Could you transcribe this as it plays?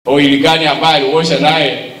Oili gani ambaye aliosha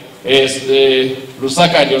naye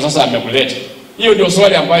Lusaka ndio sasa amemleta? Hiyo ndio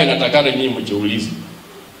swali ambayo natakana nyinyi mjiulize.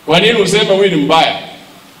 Kwa nini useme huyu ni mbaya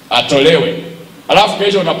atolewe? Alafu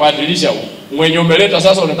kesho unabadilisha mwenye umeleta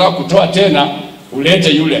sasa unataka kutoa tena ulete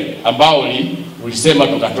yule ambao ulisema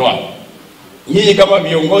tukatoa. Nyinyi kama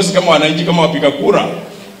viongozi, kama wananchi, kama wapiga kura,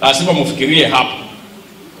 lazima mfikirie hapo.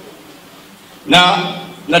 Na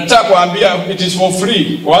nataka kuambia it is for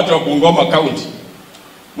free kwa watu wa Bungoma County.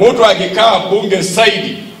 Mtu akikaa bunge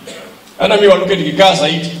zaidi, hata mimi Walukhe nikikaa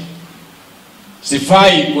zaidi,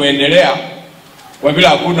 sifai kuendelea kwa vile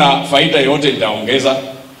hakuna faida yote nitaongeza.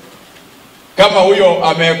 Kama huyo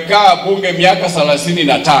amekaa bunge miaka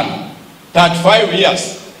 35, 35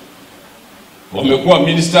 years, wamekuwa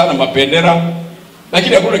minister na mapendera,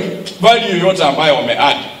 lakini hakuna value yoyote ambayo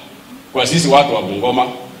wameadd kwa sisi watu wa Bungoma.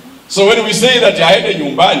 So when we say that aende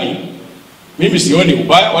nyumbani, mimi sioni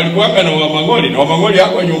ubaya. Walikuanga na Wamangoli, na Wamangoli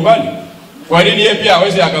yako nyumbani. Kwa nini yeye pia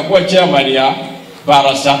hawezi akakuwa chairman ya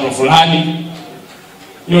baraza fulani?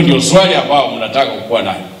 Hiyo ndio swali ambao mnataka kukuwa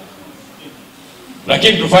nayo.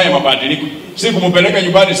 Lakini tufanye mabadiliko. Si kumpeleka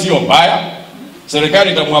nyumbani sio mbaya.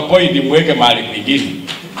 Serikali itamwappoint mweke mahali kwingine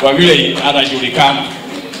kwa vile anajulikana.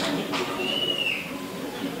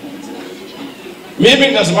 Mimi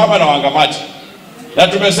nitasimama na Wangamati. Na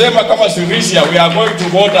tumesema kama Sirisia, we are going to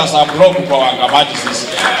vote as a block kwa Wangamati sisi.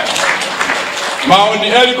 Mount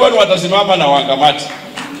Elgon watasimama na Wangamati.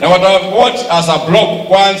 Na watavote as a block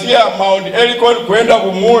kuanzia Mount Elgon kwenda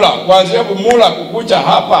Bumula, kuanzia Bumula kukucha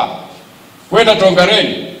hapa kwenda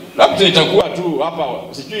Tongareni. Labda itakuwa tu hapa,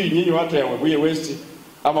 sijui nyinyi watu ya Webuye West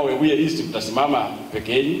ama Webuye East mtasimama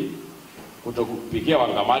pekeni kutokupigia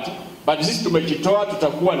Wangamati. But sisi tumekitoa,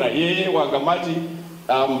 tutakuwa na yeye Wangamati.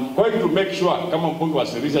 Going to make sure kama mbunge wa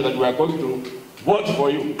Sirisia that we are going to vote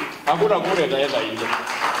for you. Hakuna kule itaenda hivyo.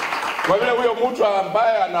 Kwa vile huyo mtu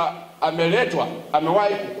ambaye ameletwa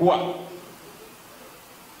amewahi kukua.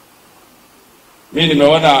 Mimi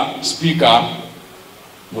nimeona speaker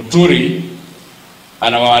Muturi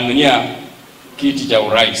anawania kiti cha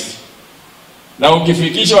urais. Na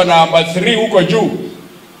ukifikishwa namba 3 huko juu,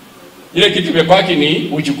 ile kiti imebaki ni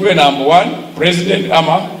uchukue namba 1 president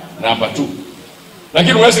ama namba 2.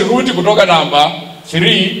 Lakini huwezi rudi kutoka namba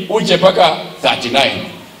 3 uje paka 39.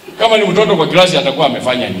 Kama ni mtoto kwa klasi atakuwa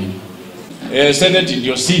amefanya nini? Senate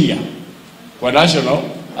ndio senior kwa National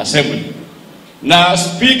Assembly. Na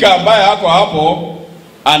speaker ambaye hako hapo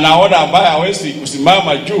anaona ambaye hawezi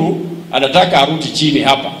kusimama juu, anataka arudi chini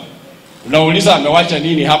hapa. Unauliza amewacha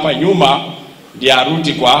nini hapa nyuma ndio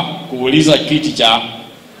arudi kwa kuuliza kiti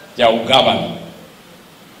cha ugavana.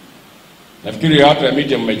 Nafikiri watu ya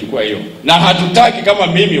media mmechukua hiyo. Na hatutaki kama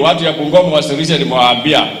mimi watu ya Bungoma wa Sirisia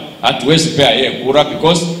nimewaambia hatuwezi pea yeye kura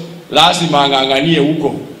because lazima anganganie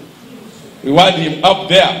huko. We want him up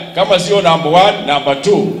there. Kama sio number 1, number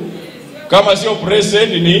 2. Kama sio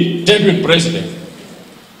president ni deputy president.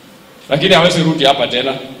 Lakini hawezi rudi hapa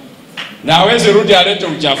tena. Na hawezi rudi alete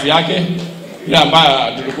uchafu yake ile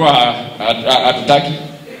ambayo tulikuwa hatutaki.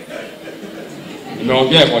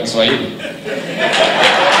 Nimeongea kwa Kiswahili.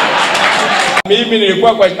 Mimi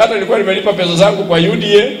nilikuwa nimelipa pesa zangu kwa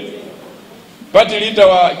UDA. Party leader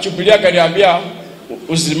wa Jubilee akaniambia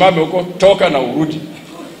usimame huko, toka na urudi.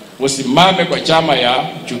 Usimame kwa chama ya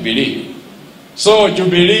Jubilee. So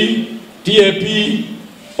Jubilee, TAP,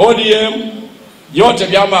 ODM, yote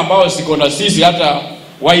vyama ambao siko na sisi hata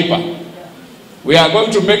Wiper. We are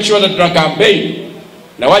going to make sure that tuna campaign.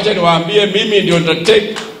 Na wacha niwaambie mimi ndio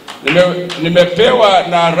nimepewa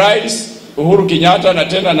na Rais Uhuru Kenyatta na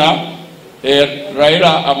tena na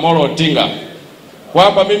Raila Amolo Odinga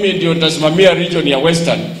kwamba mimi ndio nitasimamia region ya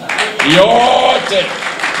Western yote.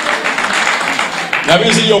 Na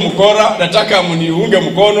mimi hiyo mkora nataka mniunge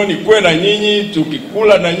mkono, nikuwe na nyinyi,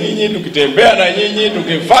 tukikula na nyinyi, tukitembea na nyinyi,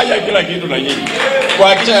 tukifanya kila kitu na nyinyi.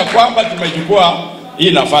 Kuhakikisha ya kwamba tumechukua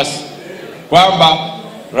hii nafasi. Kwamba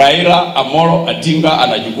Raila Amolo Odinga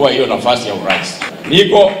anachukua hiyo nafasi ya urais.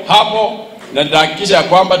 Niko hapo na nitahakikisha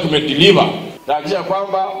kwamba tumedeliver. Nitahakikisha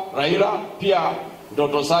kwamba Raila pia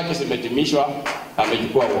ndoto zake zimetimishwa,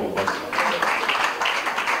 amechukua uongozi.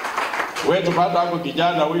 Wewe tupata hapo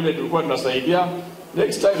kijana yule tulikuwa tunasaidia,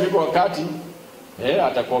 next time iko wakati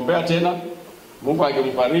atakombea tena, Mungu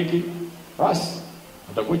akimbariki, basi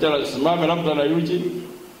atakuja na simame labda na Yuji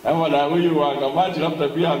ama na huyu wa Wangamati labda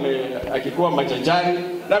pia akikuwa machachari.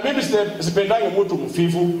 Na mimi sipendangi mtu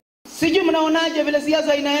mfifu. Sijui mnaonaje vile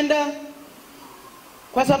siasa inaenda?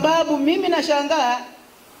 Kwa sababu mimi nashangaa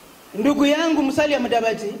ndugu yangu Musalia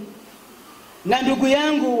Mudavadi na ndugu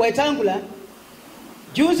yangu Wetangula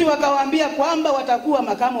juzi wakawaambia kwamba watakuwa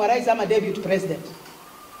makamu wa rais ama deputy president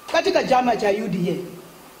katika chama cha UDA.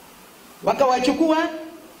 wakawachukua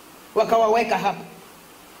wakawaweka hapa.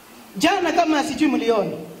 Jana kama sijui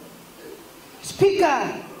mliona, Speaker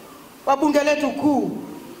wa bunge letu kuu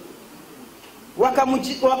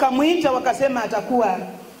wakamuita wakasema atakuwa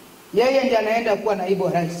yeye ndiye anaenda kuwa naibu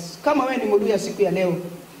wa rais. Kama wewe ni Mluya siku ya leo,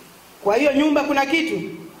 kwa hiyo nyumba kuna kitu?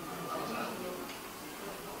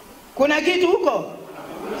 Kuna kitu huko?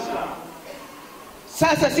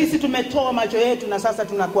 Sasa sisi tumetoa macho yetu na sasa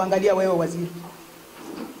tunakuangalia wewe waziri.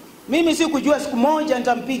 Mimi sikujua siku moja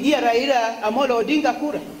nitampigia Raila Amolo Odinga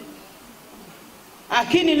kura.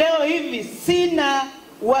 Lakini leo hivi sina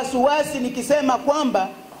wasiwasi nikisema kwamba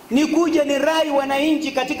nikuje ni rai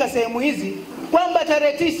wananchi katika sehemu hizi kwamba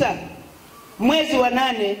tarehe 9 mwezi wa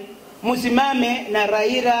 8 msimame na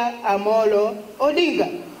Raila Amolo Odinga.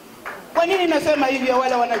 Kwa nini nasema hivyo?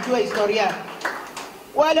 Wale wanajua historia.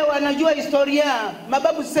 Wale wanajua historia,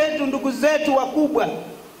 mababu zetu, ndugu zetu wakubwa,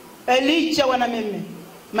 Elicha Wanameme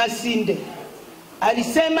Masinde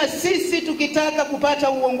alisema sisi tukitaka kupata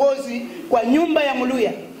uongozi kwa nyumba ya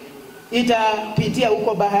Mluya itapitia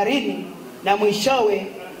huko baharini na mwishowe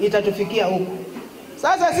itatufikia huko.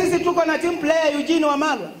 Sasa sisi tuko na team player Eugene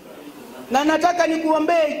Wamalwa, na nataka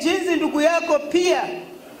nikuombee jinsi ndugu yako pia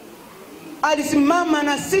alisimama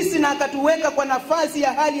na sisi na akatuweka kwa nafasi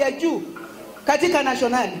ya hali ya juu katika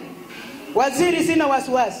nationali. Waziri, sina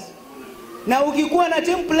wasiwasi. Na ukikuwa na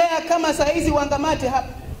team player kama saizi Wangamati hapa,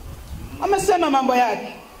 amesema mambo yake.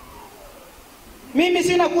 Mimi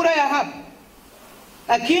sina kura ya hapa,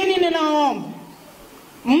 lakini ninaomba,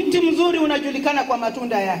 mti mzuri unajulikana kwa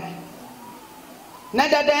matunda yake. Na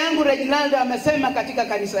dada yangu Reginaldo amesema katika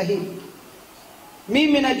kanisa hili,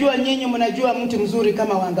 mimi najua nyinyi mnajua mti mzuri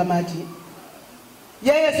kama Wangamati.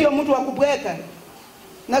 Yeye sio mtu wa kubweka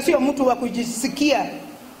na sio mtu wa kujisikia,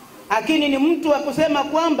 lakini ni mtu wa kusema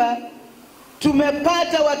kwamba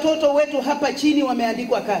tumepata watoto wetu hapa chini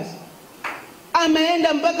wameandikwa kazi.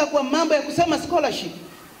 Ameenda mpaka kwa mambo ya kusema scholarship.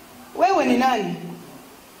 Wewe ni nani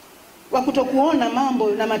wa kutokuona mambo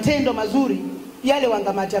na matendo mazuri yale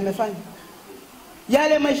Wangamati amefanya?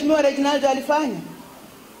 Yale Mheshimiwa Reginaldo alifanya.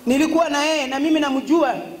 Nilikuwa na yeye na mimi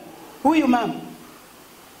namjua huyu mama.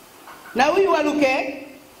 Na huyu Walukhe,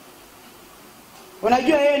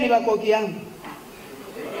 unajua yeye ni bakoki yangu.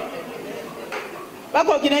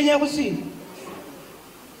 Bakoki nenye kusini.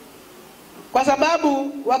 Kwa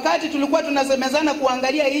sababu wakati tulikuwa tunasemezana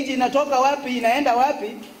kuangalia inji inatoka wapi inaenda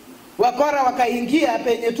wapi, wakora wakaingia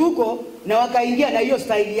penye tuko na wakaingia na hiyo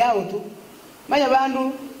style yao tu. Manya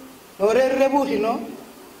bandu orerebuhino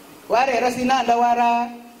warera sinanda wara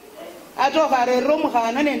atoka rero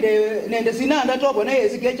muhana nende sinanda tobo na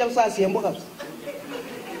yezigecha usasi embo kabisa.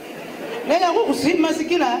 Nenya kukusima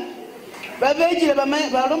sikina babejile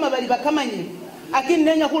baloma bali bakamanyi, akini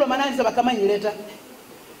nenya kulo mananza bakamanyi leta.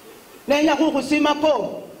 Nenya kukusima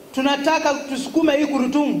po tunataka tusukume hii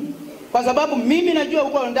gurudumu, kwa sababu mimi najua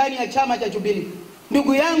uko ndani ya chama cha Jubilee.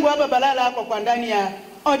 Ndugu yangu hapa Balala hapo kwa ndani ya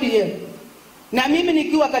ODM. Na mimi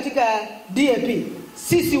nikiwa katika DAP,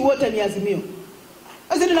 sisi wote ni Azimio.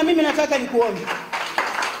 Sasa na mimi nataka nikuombe,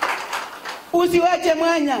 usiwache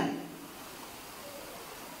mwanya.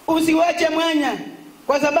 Usiwache mwanya,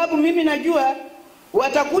 kwa sababu mimi najua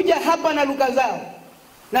watakuja hapa na lugha zao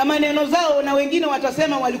na maneno zao, na wengine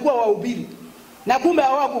watasema walikuwa wahubiri na kumbe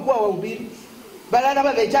hawakuwa wahubiri. Balala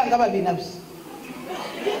babechanga baba binafsi.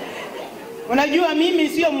 Unajua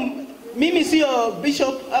mimi sio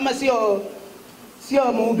bishop ama sio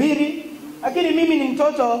mhubiri, lakini mimi ni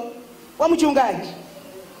mtoto wa mchungaji.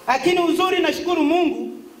 Lakini uzuri, nashukuru Mungu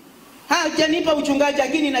hajanipa uchungaji,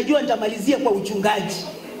 lakini najua nitamalizia kwa uchungaji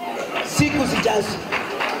siku zijazo.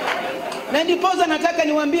 Na ndipoza nataka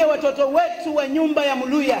niwaambie watoto wetu wa nyumba ya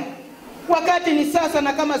Mluya, wakati ni sasa,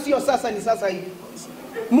 na kama sio sasa ni sasa hivi.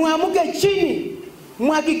 Muamuke chini,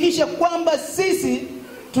 muhakikishe kwamba sisi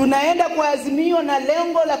tunaenda kwa azimio na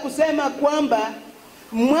lengo la kusema kwamba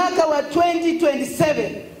mwaka wa 2027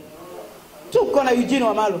 tuko na Eugene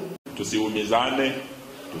Wamalwa. Tusiumizane,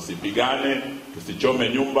 tusipigane, tusichome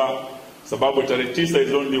nyumba, sababu tarehe 9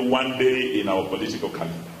 is only one day in our political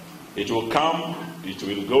calendar. It will come, it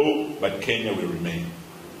will go, but Kenya will remain.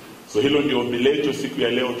 So hilo ndio ombi letu siku ya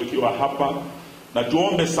leo tukiwa hapa, na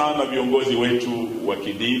tuombe sana viongozi wetu wa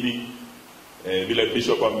kidini, vile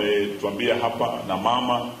bishop ametuambia hapa na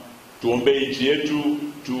mama, tuombe nchi yetu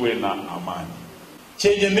tuwe na amani.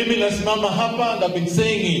 Chenye mimi nasimama hapa, and I've been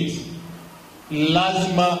saying it,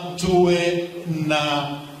 lazima tuwe na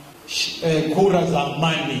kura za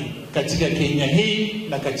amani katika Kenya hii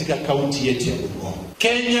na katika kaunti yetu ya Bungoma.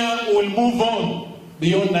 Kenya will move on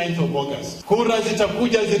beyond 9th of August. Kura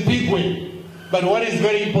zitakuja zipigwe, but what is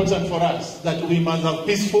very important for us, that we must have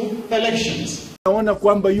peaceful elections. naona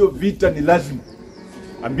kwamba hiyo vita ni lazima,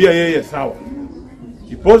 ambia yeye sawa.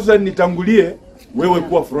 Ipoza nitangulie wewe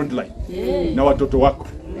kuwa frontline na watoto wako.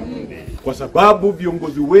 Kwa sababu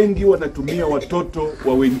viongozi wengi wanatumia watoto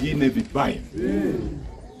wa wengine vibaya.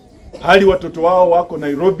 Hali watoto wao wako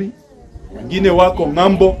Nairobi, wengine wako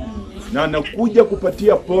ng'ambo, na anakuja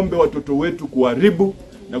kupatia pombe watoto wetu kuharibu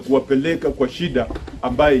na kuwapeleka kwa shida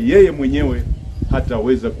ambaye yeye mwenyewe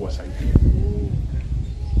hataweza kuwasaidia.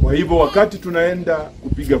 Kwa hivyo wakati tunaenda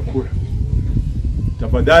kupiga kura,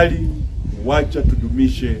 tafadhali wacha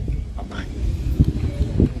tudumishe amani.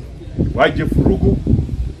 Waje furugu,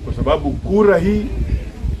 kwa sababu kura hii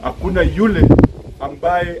hakuna yule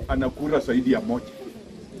ambaye ana kura zaidi ya moja.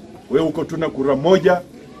 Wewe uko tuna kura moja,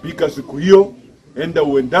 pika siku hiyo, enda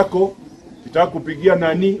uendako. Kitaka kupigia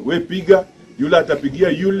nani, we piga, yule atapigia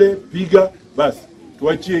yule, piga, basi.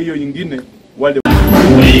 Tuachie hiyo nyingine wale.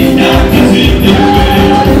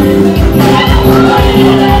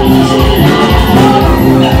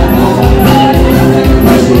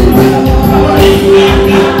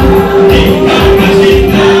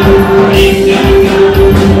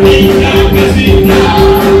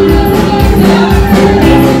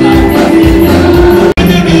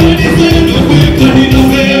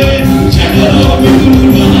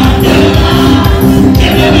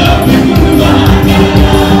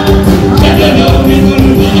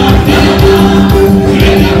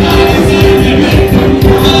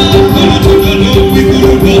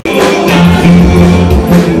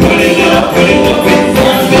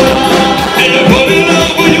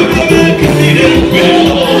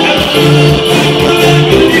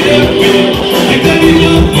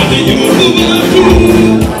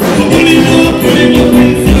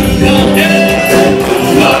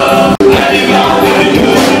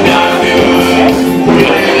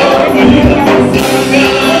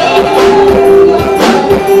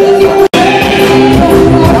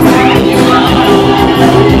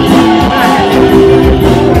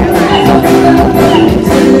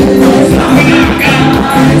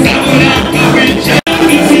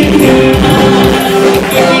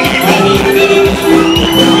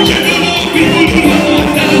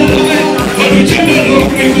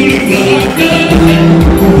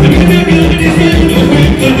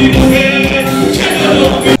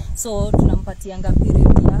 So tunampatianga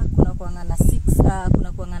period ya kuna kuangana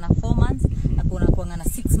 4 months na kuna kuangana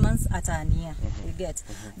 6 months hata a year. You get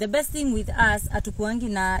the best thing with us, atukuangi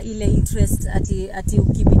na ile interest ati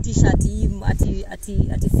ukipitisha ati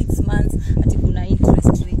 6 months ati kuna interest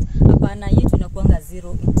rate. Hapana, yetu inakuanga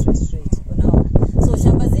 0 interest rate, unaona. So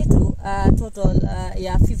shamba zetu total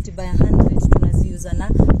ya 50 by 100 tunaziuza na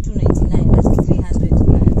 299, that's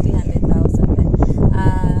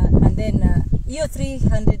 300,000. And then hiyo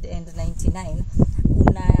 399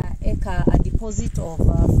 unaeka a deposit of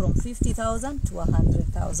from 50,000 to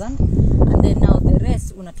 100,000, and then now the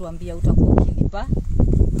rest unatuambia utakuwa ukilipa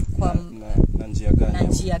kwa na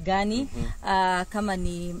njia gani, kama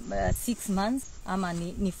ni 6 months ama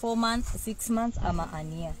ni 4 months, 6 months ama a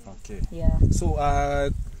year. Okay. Yeah. So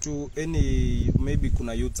to any maybe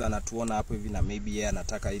kuna youth anatuona hapo hivi na maybe yeye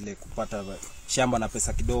anataka ile kupata shamba na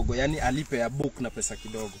pesa kidogo, yani alipe ya book na pesa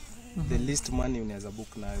kidogo. The least money unaweza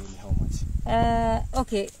book nayo ni how much?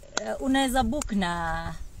 Okay, unaweza book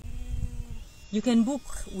na you can book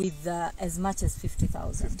with as much as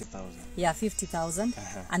 50,000. 50,000. Yeah, 50,000.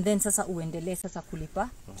 And then sasa uendelee sasa kulipa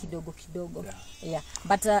kidogo kidogo. Yeah.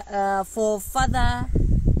 But for further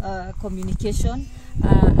communication,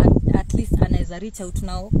 at least anaweza reach out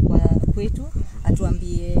now kwa kwetu,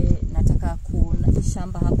 atuambie nataka kuna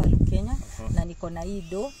shamba hapa Kenya na niko na hii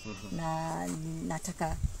do na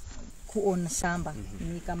nataka kuona shamba,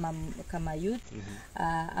 ni kama youth,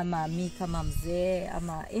 ama mi kama mzee,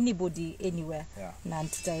 ama anybody anywhere, na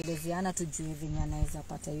tutaelezeana tujue venye anaweza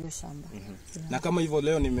pata hiyo shamba. Na kama hivyo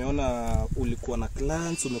leo nimeona ulikuwa na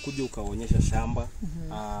clients, umekuja ukaonyesha shamba,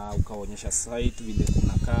 ukaonyesha site vile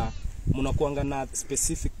kunakaa, mnakuanga na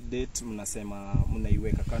specific date, mnasema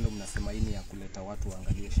mnaiweka kando, mnasema hii ni ya kuleta watu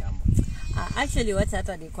waangalie shamba? Actually wacha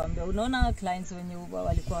hata nikwambia, unaona clients wenye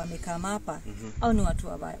walikuwa wamekaa hapa au ni watu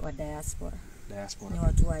wa diaspora. Ni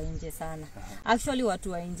watu wa nje sana. Actually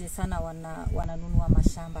watu wa nje sana wananunua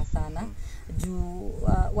mashamba sana. Juu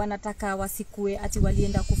wanataka wasikue ati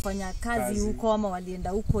walienda kufanya kazi huko ama walienda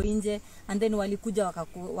huko nje and then walikuja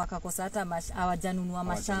wakakosa hata hawajanunua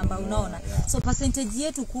mashamba, unaona. So percentage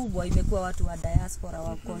yetu kubwa imekuwa watu wa diaspora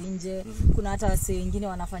wako nje. Kuna hata wase wengine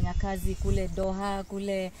wanafanya kazi kule Doha,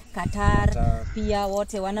 kule Qatar, pia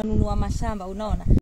wote wananunua mashamba, unaona.